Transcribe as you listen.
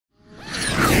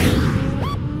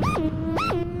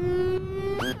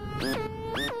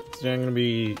today I'm going to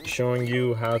be showing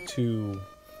you how to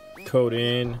code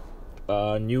in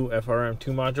a new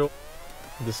FRM2 module.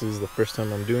 This is the first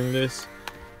time I'm doing this,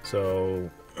 so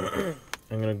I'm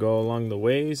going to go along the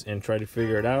ways and try to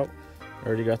figure it out. I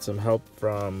already got some help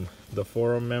from the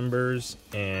forum members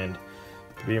and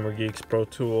the Bimmergeeks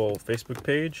protool Facebook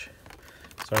page,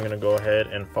 so I'm going to go ahead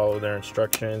and follow their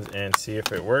instructions and see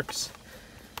if it works.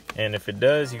 And if it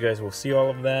does, you guys will see all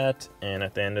of that, and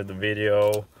at the end of the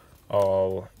video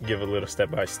I'll give a little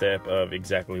step-by-step of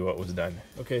exactly what was done.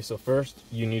 Okay, so first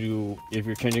you need to, if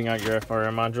you're changing out your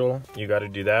FRM module, you got to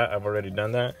do that. I've already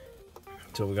done that.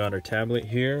 So we got our tablet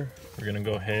here. We're gonna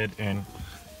go ahead and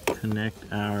connect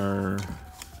our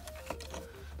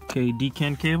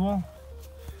DCAN cable.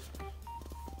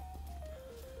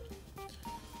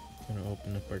 I'm gonna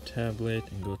open up our tablet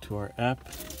and go to our app.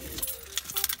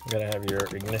 You gotta have your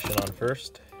ignition on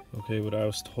first. Okay, what I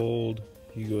was told,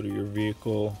 you go to your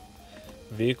vehicle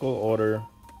order,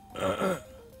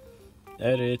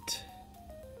 edit.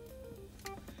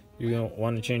 You're gonna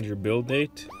want to change your build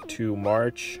date to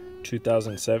March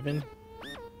 2007.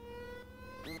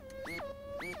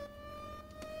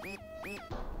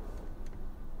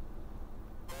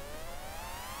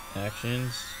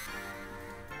 Actions,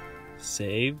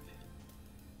 save,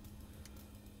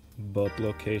 both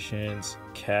locations,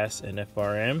 CAS and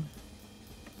FRM.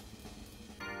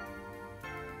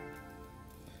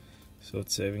 So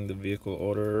it's saving the vehicle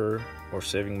order or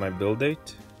saving my build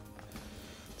date.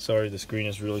 Sorry, the screen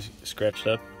is really scratched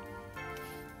up.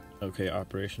 Okay,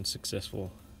 operation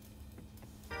successful.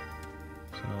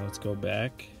 So now let's go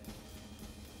back.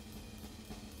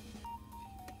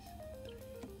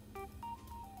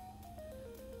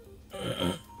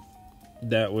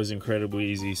 That was incredibly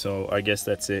easy, so I guess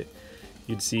that's it.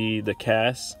 You'd see the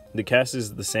CAS. The CAS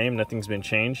is the same, nothing's been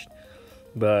changed,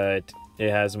 but it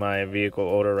has my vehicle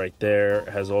order right there. It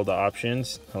has all the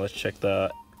options. Now let's check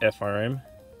the FRM.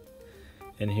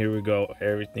 And here we go.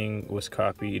 Everything was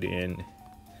copied in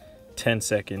 10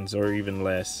 seconds or even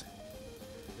less.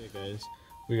 Okay guys,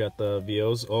 we got the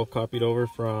VOs all copied over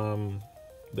from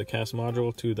the CAS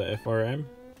module to the FRM.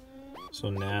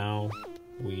 So now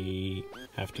we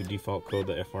have to default code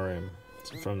the FRM.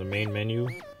 So from the main menu,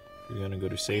 you're gonna go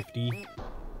to safety,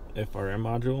 FRM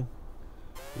module.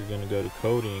 You're gonna go to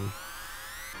coding.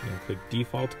 You're gonna click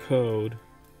default code.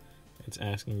 It's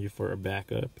asking you for a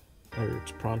backup, or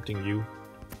it's prompting you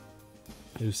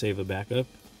to save a backup.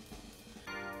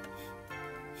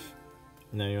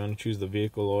 Now you want to choose the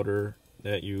vehicle order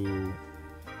that you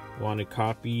want to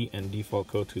copy and default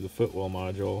code to the footwell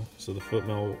module. So the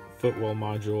footwell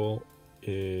module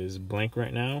is blank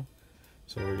right now,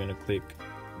 so we're going to click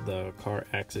the car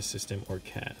access system or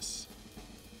CAS.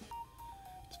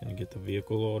 It's going to get the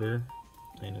vehicle order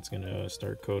and it's going to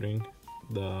start coding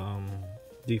the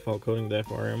default coding the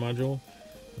FRM module.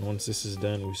 And once this is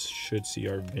done, we should see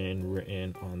our VIN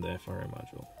written on the FRM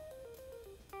module.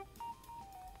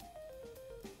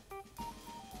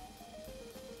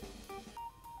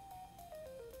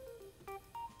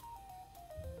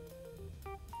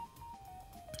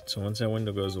 So once that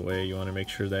window goes away, you want to make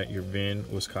sure that your VIN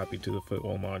was copied to the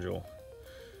footwell module.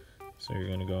 So you're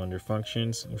going to go under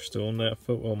functions. We're still in that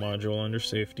footwell module under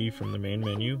safety from the main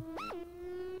menu.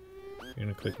 You're going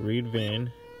to click read VIN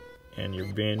and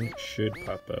your VIN should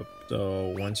pop up.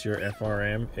 So once your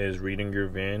FRM is reading your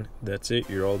VIN, that's it,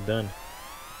 you're all done.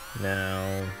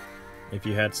 Now, if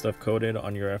you had stuff coded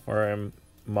on your FRM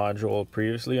module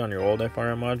previously, on your old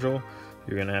FRM module,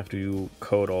 you're going to have to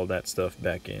code all that stuff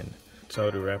back in.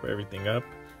 So to wrap everything up,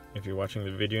 if you're watching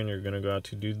the video and you're going to go out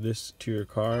to do this to your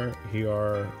car, here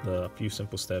are the few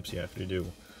simple steps you have to do.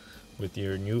 With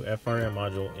your new FRM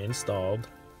module installed,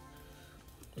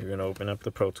 you're going to open up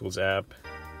the Pro Tools app.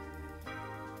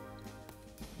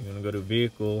 You're going to go to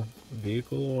vehicle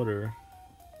order,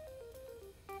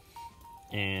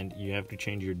 and you have to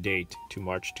change your date to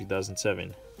March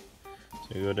 2007.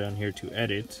 So you go down here to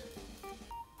edit,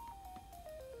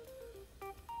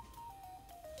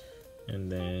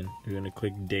 and then you're going to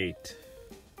click date.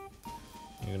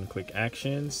 You're going to click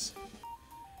actions.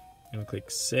 You're going to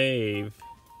click save.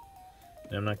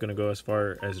 And I'm not going to go as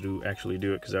far as to actually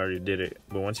do it because I already did it.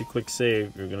 But once you click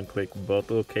save, you're going to click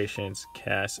both locations,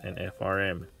 CAS and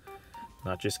FRM.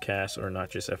 Not just CAS or not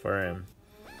just FRM.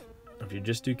 If you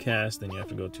just do CAS, then you have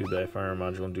to go to the FRM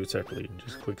module and do it separately.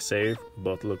 Just click save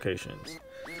both locations.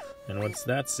 And once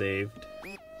that's saved,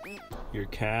 your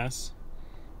CAS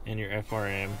and your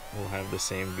FRM will have the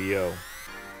same VO.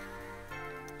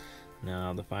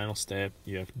 Now the final step,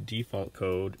 you have to default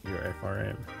code your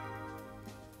FRM.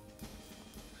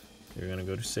 You're going to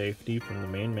go to safety from the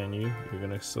main menu. You're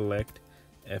going to select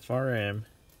FRM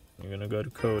you're gonna go to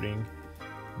coding,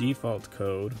 default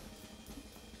code,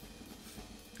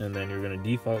 and then you're gonna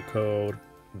default code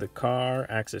the car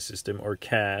access system, or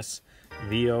CAS,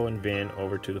 VO and VIN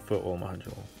over to the footwell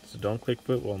module. So don't click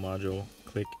footwell module,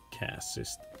 click CAS.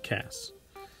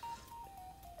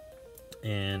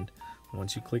 And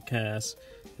once you click CAS,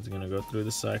 it's going to go through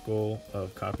the cycle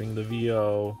of copying the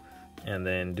VO and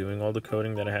then doing all the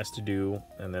coding that it has to do,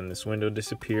 and then this window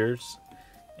disappears.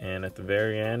 And at the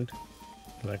very end,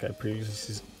 like I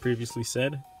previously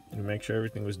said, to make sure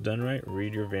everything was done right,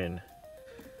 read your VIN.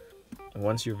 And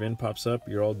once your VIN pops up,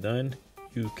 you're all done.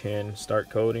 You can start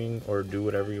coding or do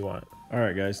whatever you want.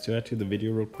 Alright guys, to add to the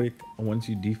video real quick, once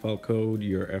you default code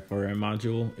your FRM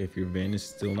module, if your VIN is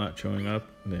still not showing up,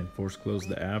 then force close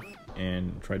the app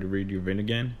and try to read your VIN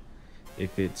again.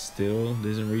 If it still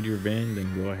doesn't read your VIN,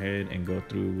 then go ahead and go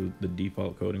through the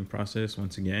default coding process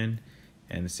once again.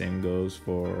 And the same goes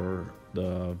for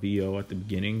the VO at the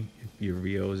beginning. If your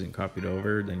VO isn't copied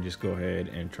over, then just go ahead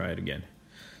and try it again.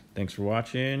 Thanks for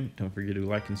watching. Don't forget to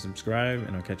like and subscribe,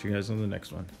 and I'll catch you guys on the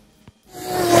next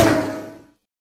one.